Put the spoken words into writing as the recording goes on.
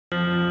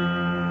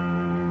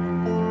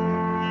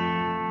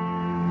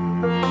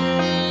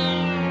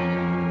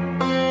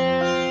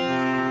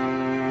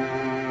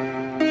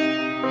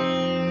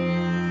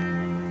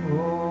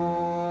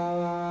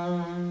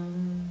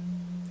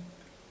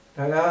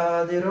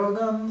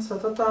yogan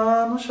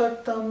satatan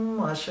shaktam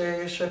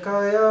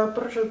asheshakaya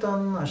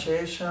prajutan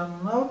ashesham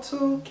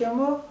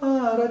autsukyamo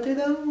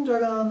aratidam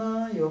jagana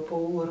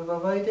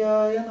yopurva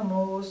vaidyaya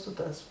namostu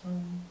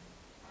tasman.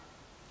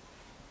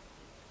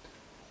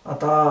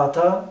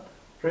 Atata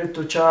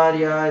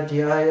ritucharya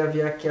dhyaya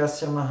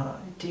vyakyasya maha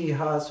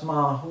itihas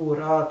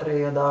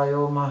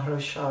mahuratreyadayo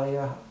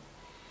mahrashaya.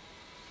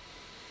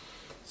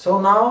 So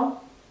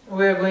now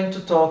we are going to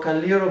talk a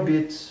little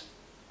bit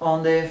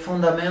on the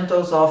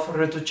fundamentals of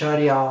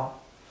ritucharya.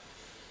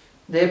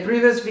 The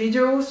previous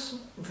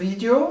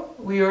video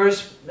we were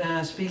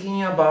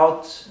speaking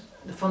about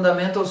the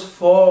fundamentals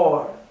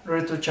for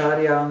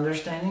ritucharya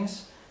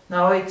understandings.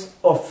 Now it's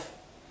off.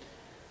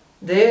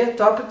 The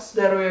topics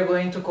that we are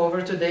going to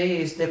cover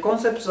today is the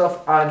concepts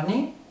of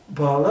Agni,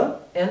 Bala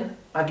and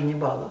Agni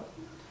Bala.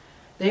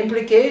 The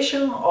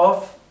implications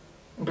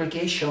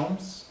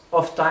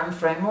of time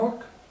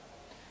framework,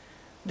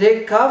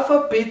 the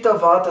Kapha Pitta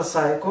Vata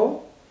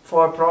cycle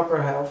for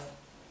proper health,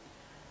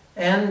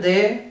 and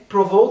the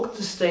provoked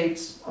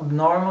states,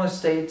 abnormal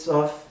states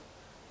of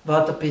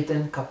Vata, Pitta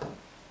and Kapha.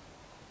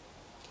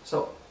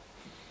 So,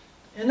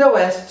 in the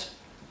West,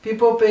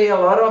 people pay a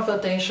lot of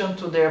attention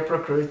to their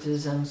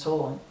prakritis and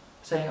so on,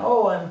 saying,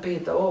 oh, I'm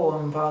Pitta, oh,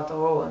 I'm Vata,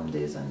 oh, I'm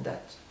this and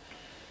that.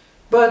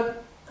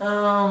 But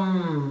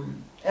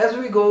as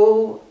we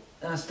go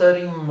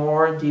studying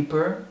more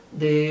deeper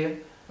the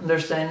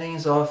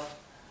understandings of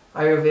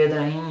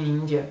Ayurveda in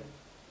India,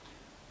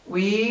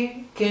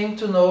 we came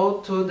to know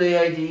to the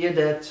idea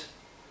that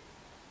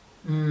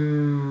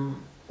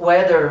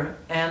weather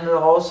and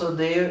also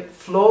the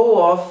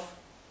flow of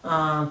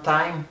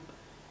time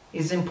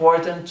is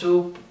important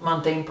to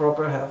maintain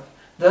proper health.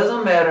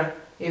 Doesn't matter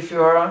if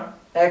you are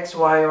X,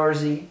 Y or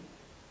Z,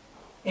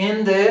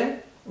 in the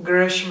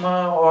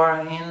Grishma or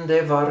in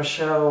the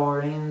Varsha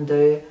or in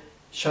the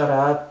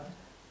Sharat,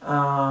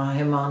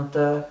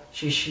 Hemanta,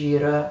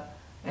 Shishira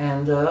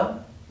and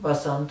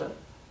Vasanta.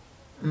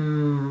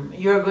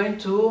 You're going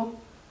to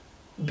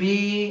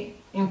be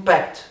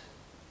impacted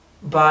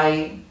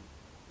by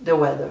the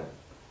weather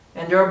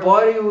and your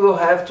body will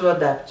have to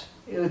adapt.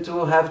 It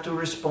will have to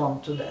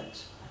respond to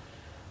that.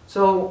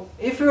 So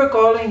if you're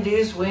calling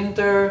this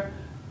winter,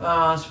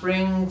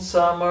 spring,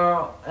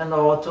 summer and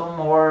autumn,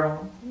 or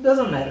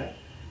doesn't matter.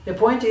 The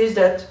point is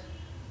that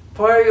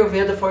for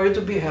Ayurveda, for you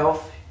to be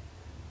healthy,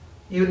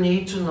 you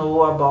need to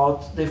know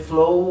about the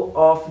flow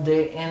of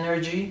the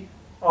energy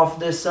of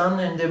the sun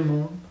and the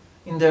moon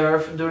in the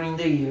earth during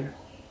the year.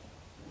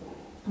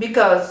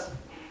 Because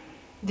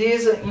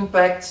this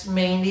impacts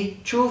mainly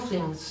two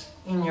things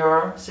in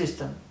your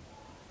system.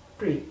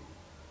 Three.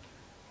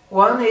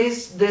 One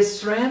is the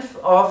strength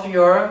of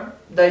your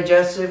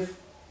digestive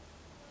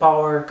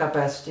power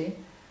capacity.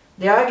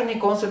 The Agni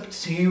concept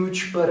is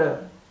huge,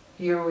 but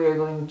here we are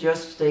going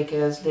just to take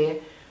as the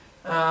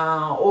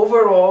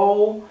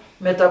overall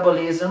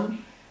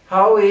metabolism,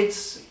 how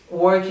it's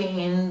working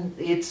in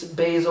its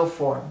basal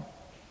form.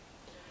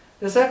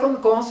 The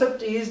second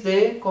concept is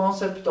the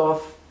concept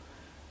of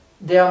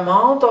the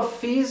amount of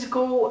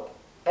physical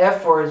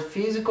effort,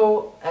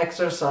 physical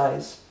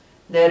exercise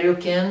that you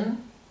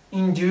can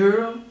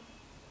endure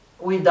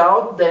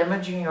without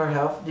damaging your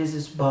health. This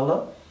is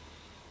Bala.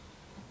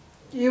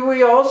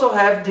 We also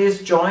have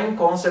this joint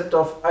concept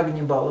of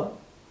Agni Bala.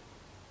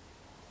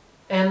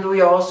 And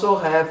we also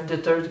have the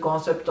third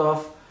concept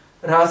of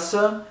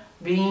Rasa,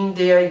 being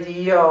the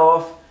idea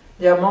of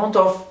the amount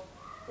of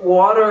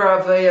water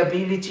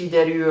availability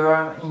that you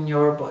are in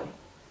your body.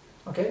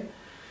 Okay?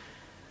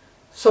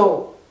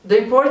 So, the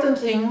important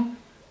thing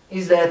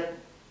is that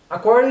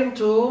according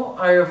to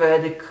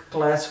Ayurvedic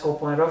classical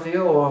point of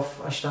view of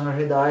Ashtanga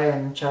Hridaya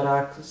and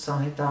Charak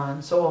Samhita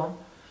and so on,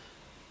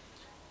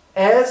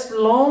 as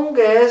long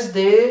as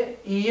the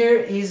year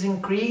is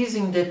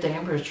increasing the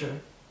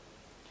temperature,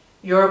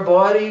 your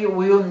body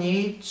will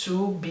need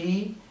to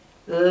be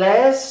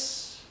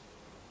less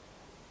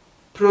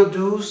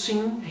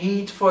producing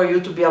heat for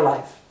you to be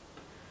alive.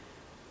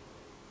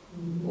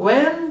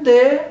 When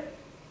the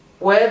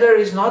weather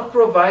is not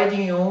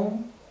providing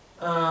you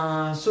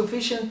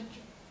sufficient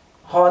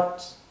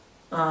hot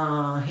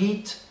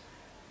heat,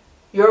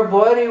 your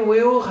body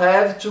will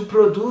have to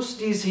produce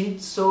this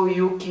heat so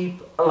you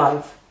keep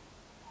alive.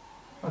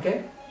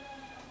 Okay?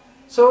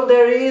 So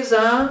there is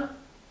a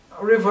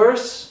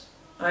reverse,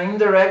 an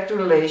indirect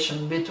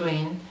relation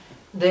between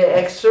the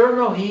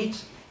external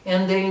heat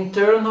and the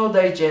internal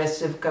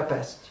digestive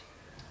capacity.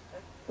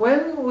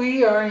 When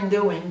we are in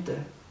the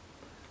winter,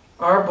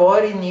 our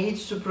body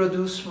needs to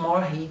produce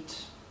more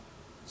heat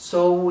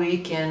so we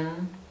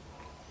can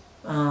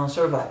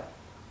survive.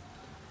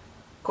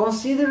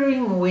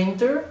 Considering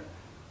winter,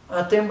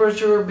 a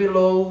temperature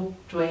below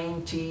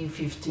 20,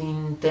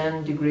 15,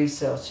 10 degrees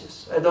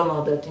Celsius. I don't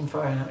know that in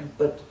Fahrenheit,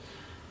 but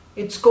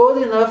it's cold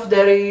enough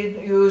that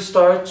you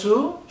start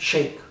to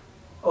shake.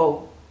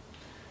 Oh,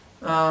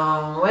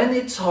 when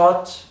it's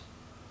hot,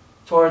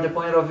 for the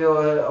point of view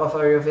of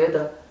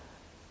Ayurveda,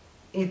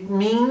 it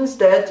means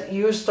that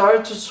you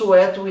start to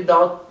sweat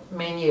without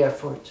many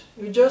effort.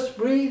 You just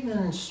breathe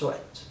and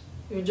sweat.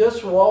 You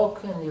just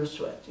walk and you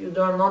sweat. You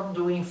are not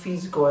doing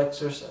physical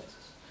exercises.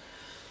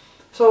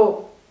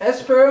 So,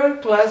 as per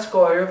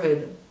classical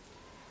Ayurveda,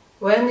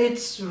 when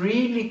it's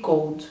really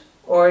cold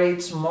or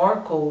it's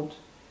more cold,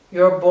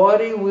 your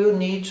body will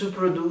need to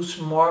produce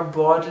more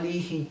bodily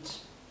heat.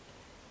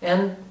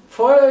 And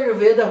for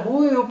Ayurveda,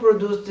 who will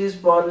produce this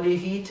bodily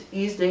heat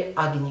is the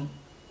Agni.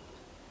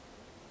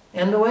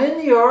 And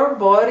when your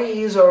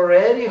body is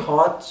already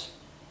hot,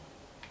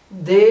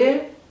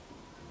 the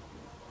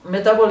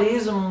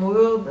metabolism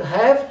will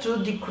have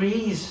to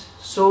decrease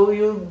so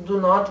you do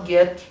not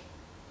get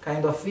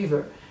kind of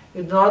fever.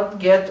 You do not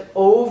get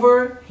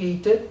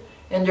overheated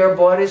and your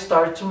body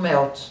start to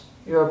melt.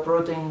 Your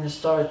proteins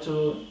start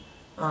to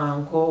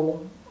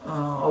go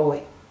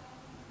away.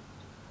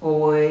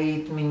 Away,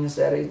 it means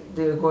that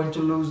they're going to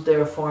lose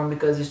their form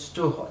because it's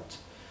too hot.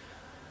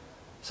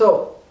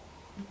 So,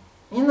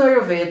 in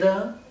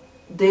Ayurveda,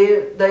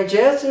 the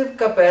digestive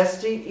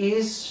capacity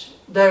is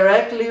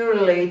directly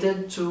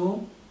related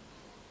to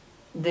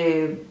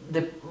the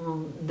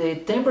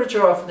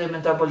temperature of the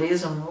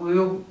metabolism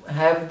will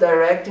have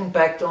direct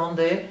impact on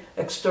the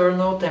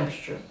external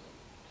temperature.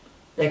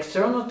 The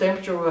external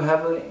temperature will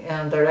have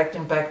a direct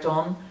impact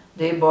on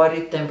the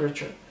body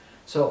temperature.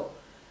 So,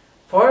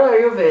 for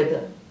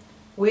Ayurveda,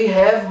 we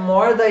have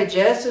more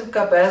digestive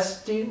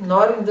capacity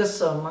not in the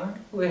summer,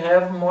 we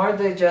have more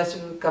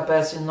digestive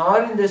capacity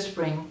not in the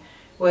spring,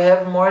 we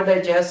have more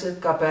digestive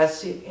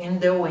capacity in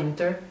the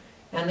winter,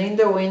 and in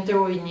the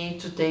winter we need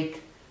to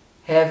take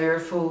heavier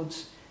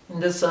foods. In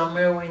the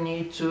summer we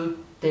need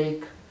to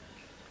take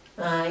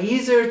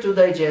easier to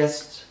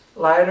digest,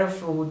 lighter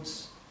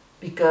foods,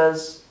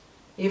 because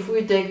if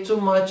we take too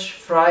much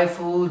fried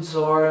foods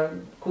or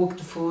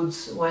cooked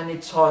foods when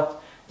it's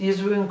hot,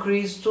 this will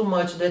increase too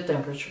much the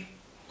temperature.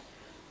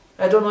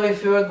 I don't know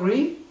if you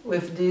agree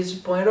with this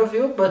point of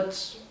view,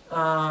 but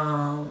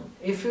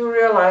if you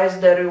realize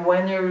that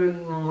when you're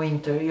in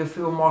winter you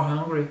feel more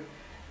hungry,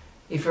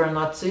 if you're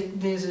not sick,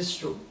 this is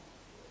true.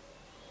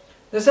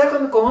 The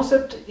second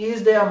concept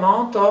is the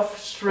amount of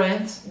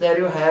strength that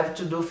you have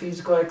to do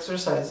physical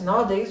exercise.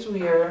 Nowadays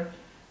we are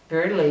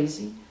very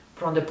lazy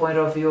from the point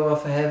of view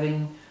of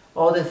having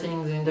all the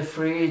things in the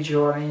fridge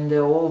or in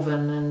the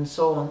oven and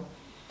so on.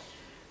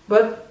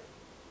 But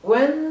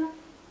when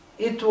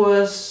it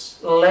was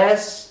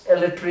less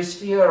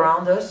electricity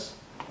around us,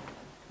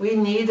 we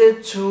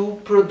needed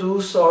to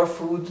produce our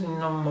food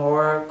in a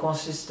more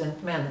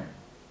consistent manner.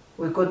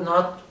 We could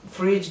not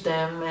fridge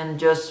them and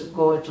just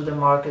go to the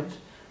market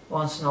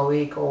once in a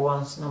week or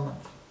once in a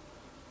month.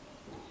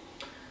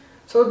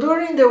 So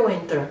during the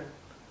winter,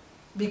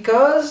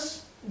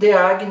 because the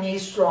Agni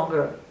is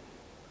stronger,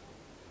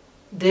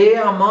 the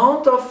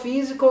amount of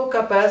physical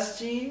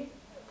capacity,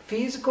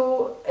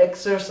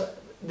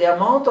 the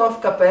amount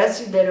of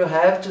capacity that you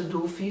have to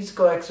do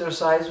physical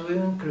exercise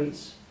will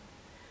increase.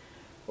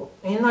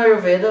 In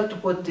Ayurveda, to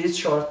put this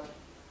short,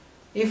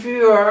 if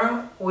you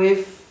are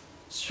with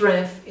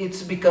strength,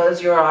 it's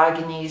because your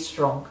Agni is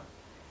strong.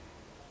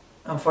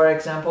 And for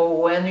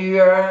example, when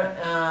you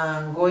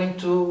are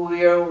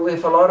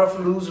with a lot of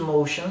loose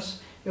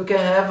motions, you can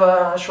have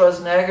a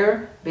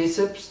Schwarzenegger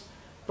biceps,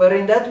 but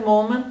in that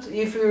moment,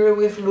 if you're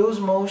with loose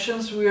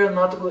motions, you are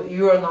not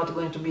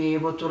going to be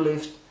able to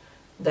lift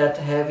that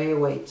heavy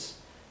weights,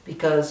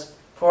 because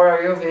for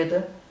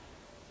Ayurveda,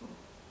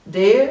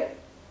 the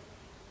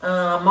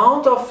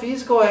amount of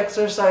physical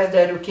exercise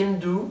that you can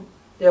do,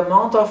 the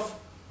amount of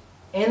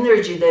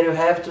energy that you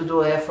have to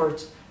do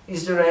efforts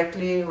is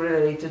directly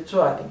related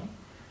to Agni.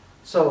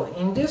 So,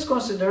 in this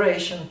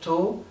consideration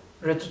to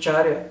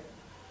ritucharya,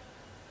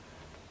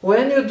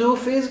 when you do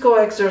physical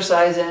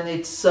exercise and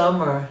it's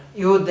summer,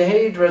 you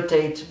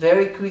dehydrate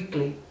very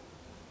quickly.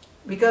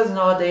 Because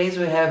nowadays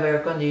we have air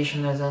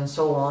conditioners and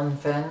so on,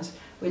 fans,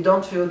 we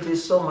don't feel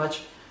this so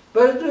much.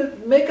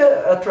 But make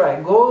a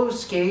try, go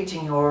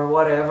skating or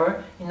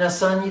whatever in a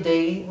sunny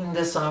day in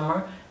the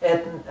summer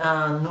at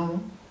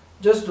noon.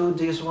 Just do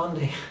this one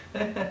day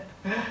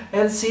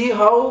and see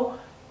how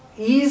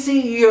easy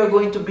you are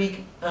going to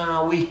be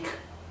weak.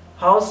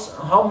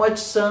 How much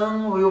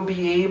sun will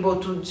be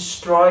able to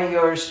destroy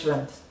your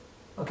strength.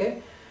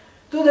 Okay?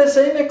 Do the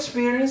same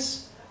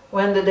experience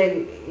when the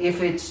day,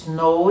 if it's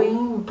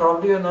snowing,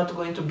 probably you're not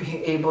going to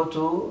be able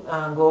to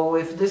go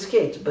with the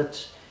skate,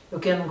 but you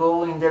can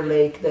go in the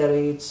lake that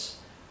it's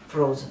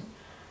frozen.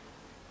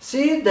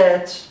 See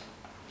that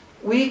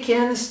we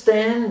can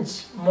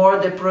stand more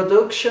the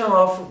production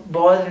of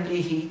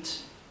bodily heat,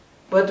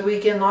 but we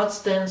cannot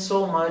stand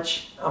so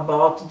much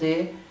about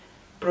the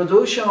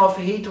production of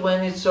heat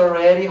when it's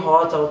already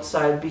hot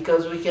outside,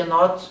 because we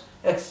cannot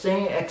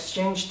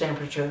exchange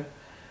temperature.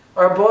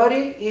 Our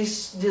body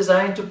is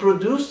designed to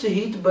produce the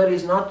heat, but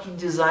is not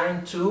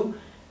designed to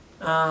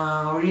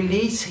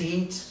release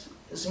heat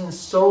in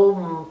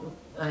so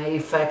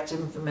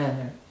effective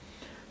manner.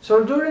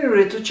 So during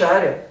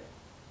ritucharya,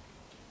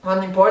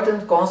 one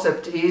important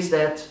concept is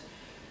that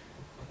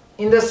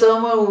in the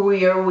summer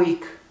we are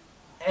weak,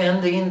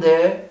 and in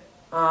the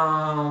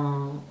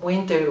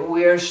winter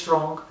we are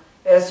strong,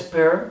 as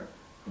per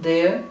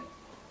the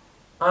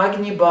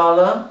Agni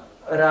Bala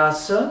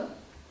rasa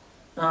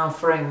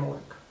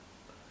framework.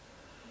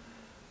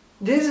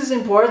 This is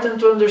important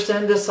to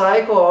understand the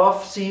cycle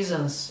of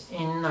seasons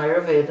in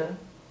Ayurveda.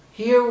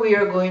 Here we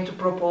are going to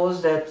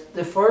propose that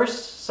the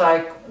first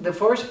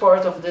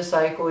part of the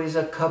cycle is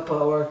a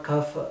kapha or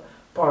kapha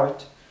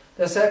part.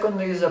 The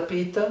second is a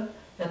pitta,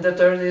 and the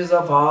third is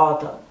a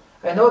vata.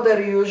 I know that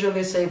you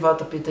usually say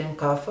vata, pitta and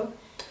kapha,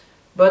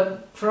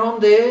 but from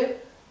the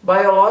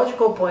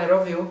biological point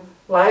of view,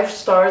 life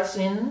starts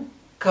in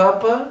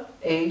kapha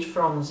age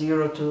from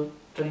 0 to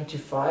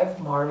 25,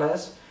 more or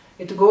less.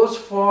 It goes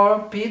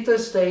for pitta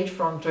stage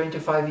from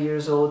 25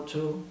 years old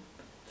to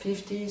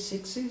 50s,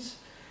 60s,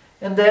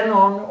 and then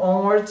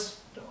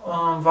onwards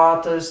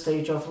vata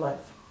stage of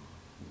life.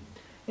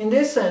 In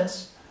this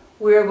sense,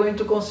 we are going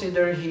to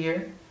consider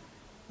here,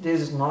 this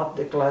is not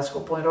the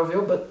classical point of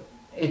view, but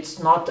it's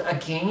not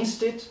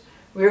against it.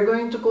 We are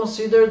going to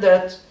consider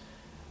that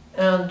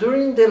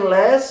during the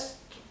last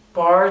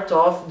part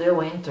of the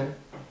winter,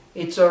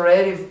 it's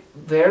already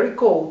very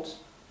cold,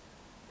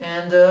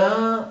 and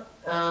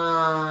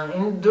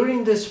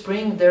during the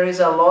spring there is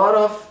a lot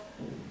of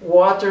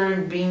water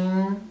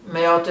being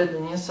melted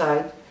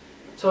inside.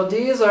 So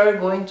these are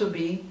going to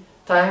be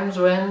times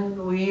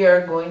when we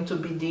are going to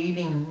be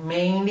dealing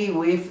mainly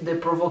with the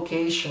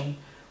provocation,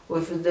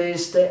 with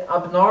the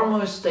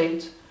abnormal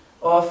state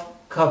of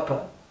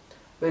kapha.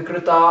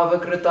 Vikrita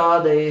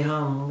vikrita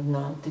deham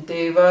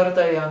nantite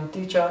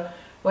vartayanti cha.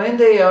 When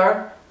they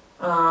are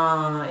in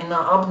an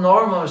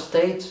abnormal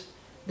state,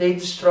 they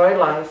destroy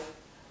life.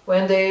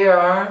 When they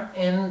are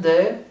in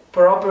the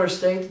proper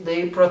state,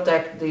 they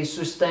protect, they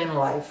sustain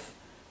life.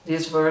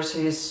 This verse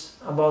is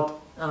about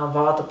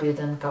Vata,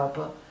 Pitta and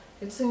Kapha.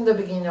 It's in the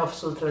beginning of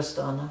Sutra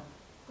Sthana,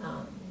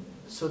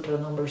 Sutra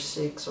number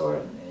 6,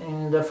 or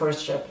in the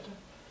first chapter.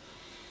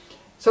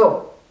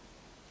 So,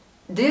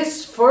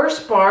 this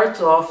first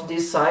part of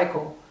this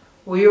cycle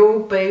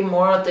will pay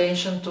more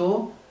attention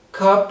to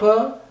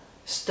Kapha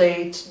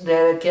state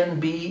that can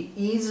be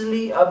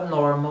easily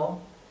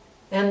abnormal.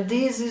 And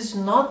this is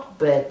not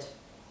bad.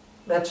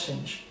 Let's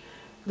finish.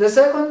 The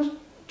second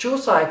two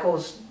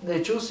cycles,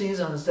 the two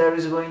seasons, there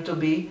is going to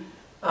be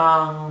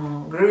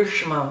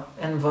Grishma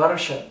and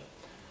Varsha.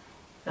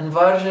 And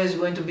Varsha is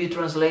going to be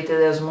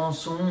translated as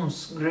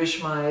monsoons,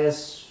 Grishma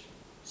as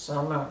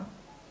summer.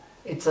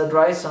 It's a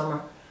dry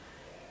summer.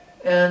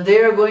 And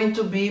they are going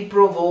to be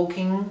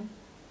provoking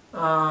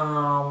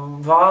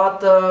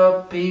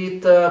Vata,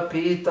 Pitta,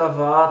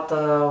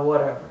 Vata,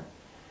 whatever.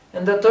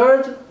 And the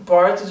third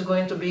part is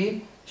going to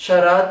be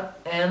Sharad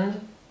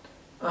and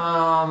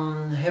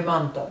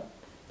Hemanta.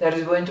 That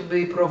is going to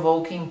be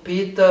provoking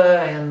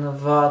Pitta and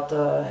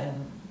Vata,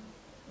 and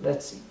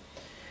let's see.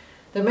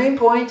 The main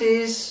point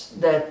is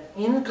that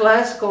in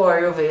classical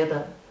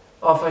Ayurveda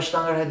of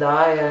Ashtanga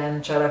Hridaya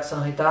and Charak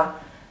Samhita,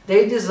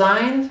 they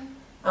designed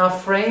a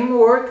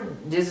framework.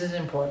 This is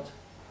important.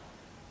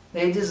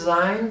 They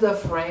designed a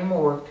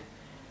framework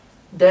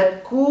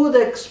that could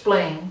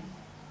explain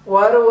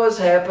what was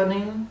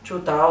happening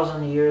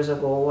 2000 years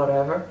ago,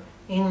 whatever,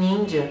 in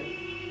India,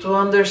 to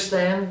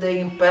understand the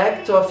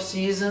impact of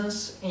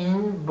seasons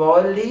in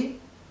body,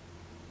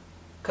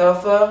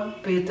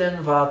 kapha, pitta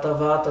and vata,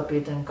 vata,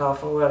 pitta and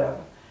kapha, whatever.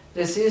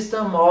 The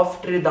system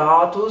of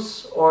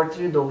tridatus or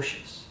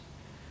tridoshas.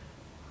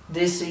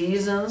 The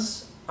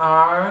seasons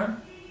are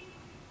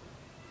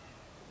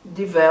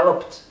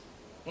developed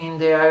in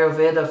the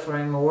Ayurveda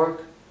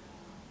framework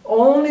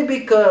only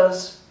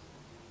because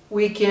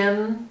we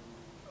can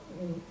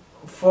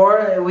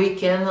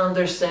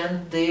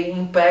understand the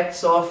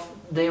impacts of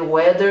the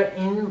weather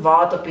in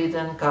Vata, Pitta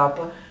and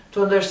Kapha,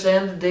 to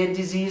understand the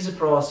disease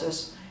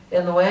process,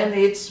 and when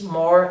it's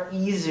more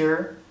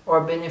easier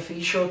or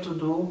beneficial to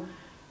do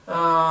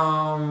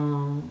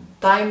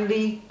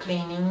timely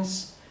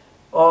cleanings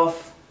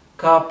of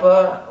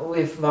Kapha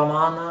with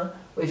Vamana,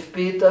 with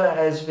Pitta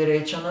as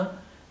Virechana,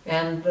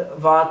 and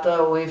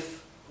Vata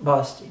with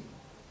Basti.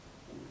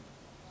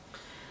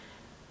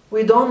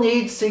 We don't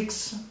need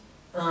 6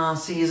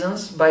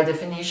 seasons. By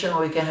definition,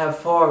 we can have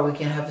 4, we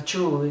can have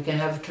 2, we can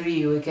have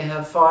 3, we can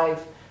have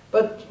 5,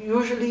 but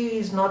usually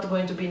it's not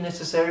going to be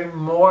necessary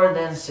more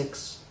than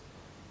 6,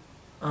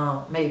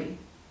 maybe.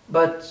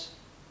 But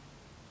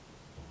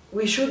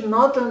we should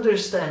not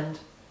understand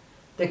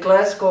the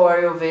classical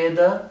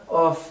Ayurveda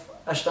of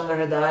Ashtanga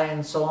Hridaya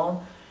and so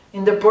on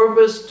in the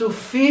purpose to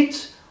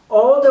fit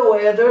all the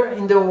weather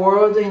in the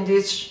world in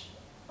these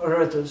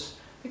ritus.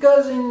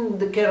 Because in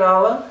the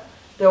Kerala,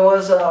 there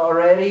was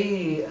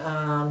already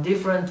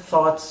different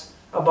thoughts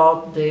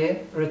about the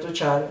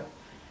ritucharya,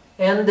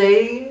 and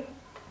they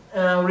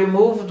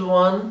removed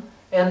one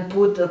and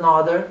put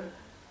another,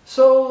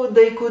 so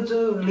they could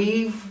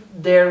live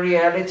their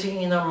reality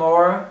in a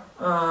more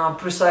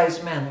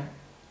precise manner.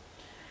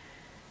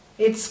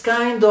 It's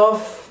kind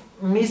of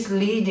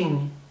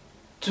misleading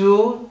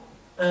to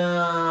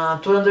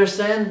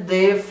understand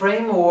the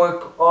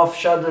framework of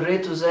Shad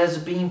ritus as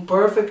being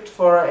perfect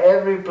for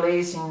every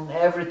place in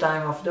every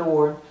time of the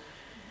world.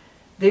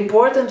 The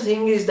important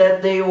thing is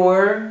that they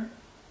were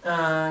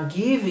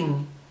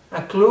giving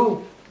a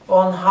clue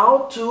on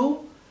how to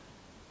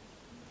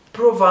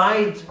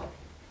provide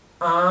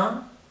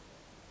a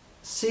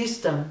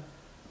system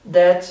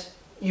that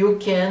you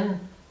can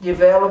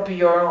develop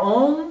your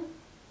own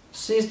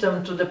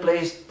system to the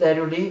place that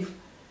you live,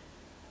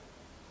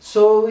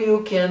 so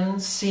you can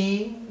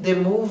see the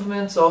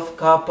movements of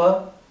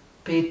Kapha,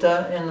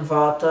 Pitta and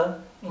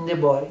Vata in the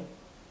body.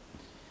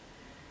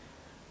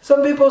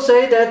 Some people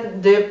say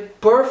that the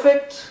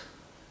perfect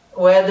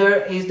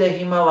weather is the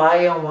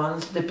Himalayan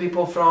ones. The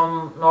people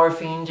from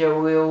North India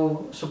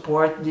will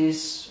support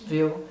this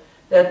view,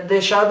 that the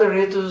Shada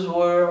ritus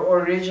were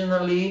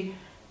originally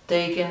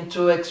taken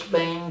to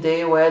explain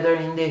the weather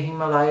in the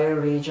Himalaya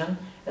region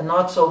and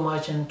not so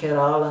much in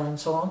Kerala and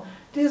so on.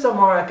 These are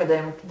more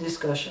academic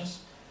discussions,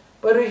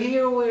 but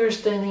here we are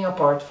standing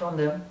apart from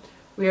them.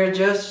 We are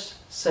just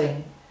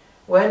saying,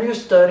 when you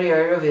study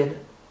Ayurveda,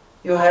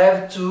 you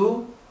have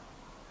to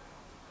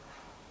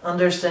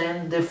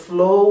understand the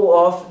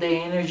flow of the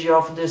energy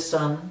of the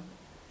sun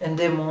and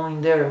the moon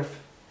in the earth,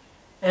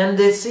 and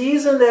the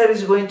season that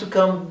is going to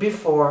come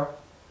before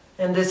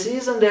and the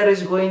season that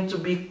is going to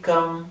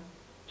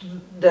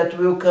that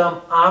will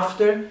come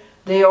after.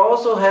 They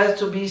also have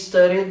to be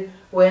studied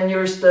when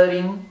you're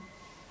studying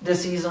the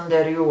season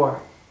that you are.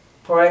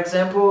 For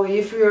example,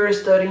 if you are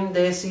studying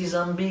the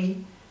season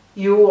B,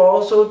 you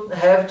also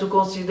have to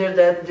consider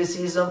that the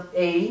season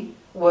A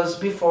was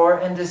before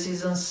and the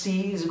season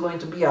C is going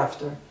to be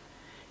after.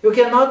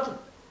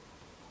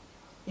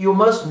 You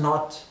must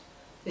not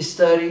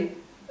study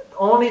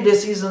only the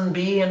season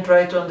B and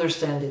try to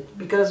understand it.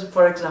 Because,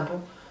 for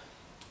example,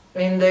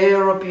 in the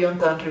European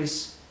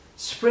countries,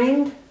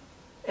 spring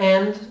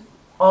and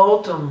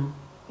autumn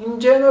in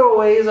general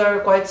ways are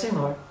quite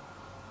similar.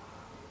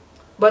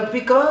 But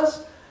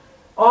because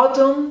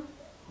autumn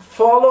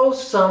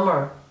follows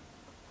summer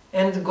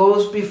and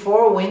goes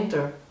before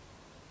winter,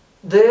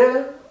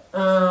 the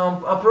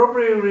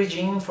appropriate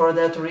regime for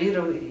that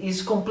ritu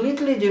is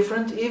completely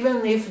different,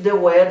 even if the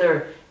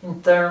weather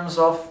in terms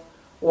of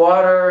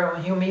water,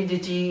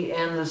 humidity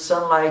and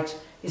sunlight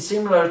is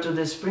similar to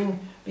the spring,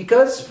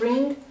 because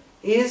spring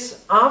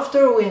is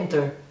after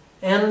winter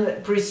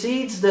and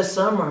precedes the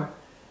summer.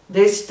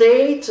 The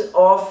state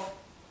of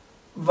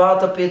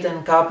Vata, Pitta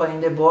and Kapha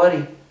in the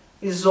body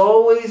is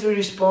always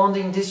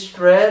responding this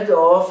thread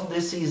of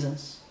the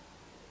seasons.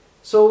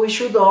 So we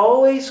should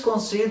always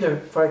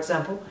consider, for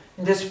example,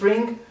 in the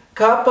spring,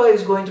 Kapha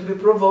is going to be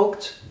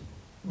provoked,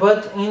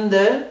 but in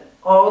the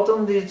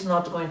autumn it's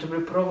not going to be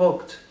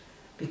provoked,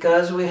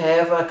 because we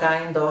have a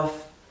kind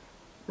of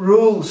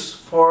rules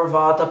for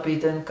Vata,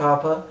 Pitta and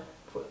Kapha,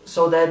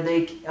 so that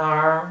they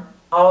are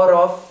out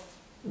of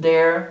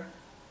their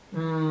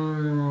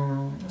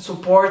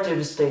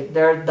supportive state,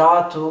 their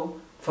dhatu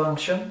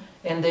function,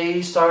 and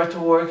they start to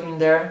work in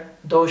their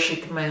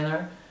doshic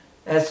manner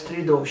as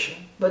tridosha.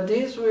 But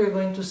this we are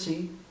going to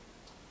see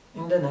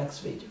in the next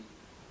video.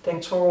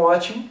 Thanks for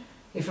watching.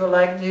 If you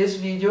like this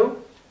video,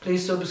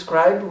 please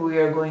subscribe. We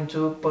are going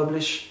to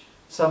publish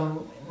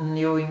some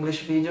new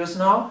English videos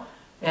now.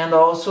 And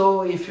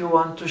also, if you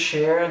want to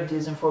share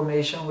this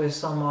information with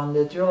someone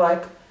that you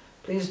like,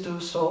 please do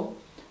so,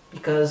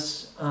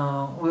 because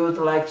we would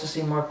like to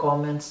see more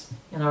comments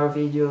in our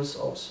videos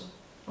also.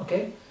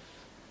 Okay?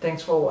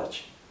 Thanks for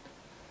watching.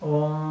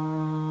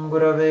 Om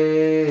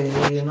Gurave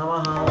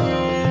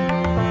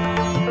Namaha.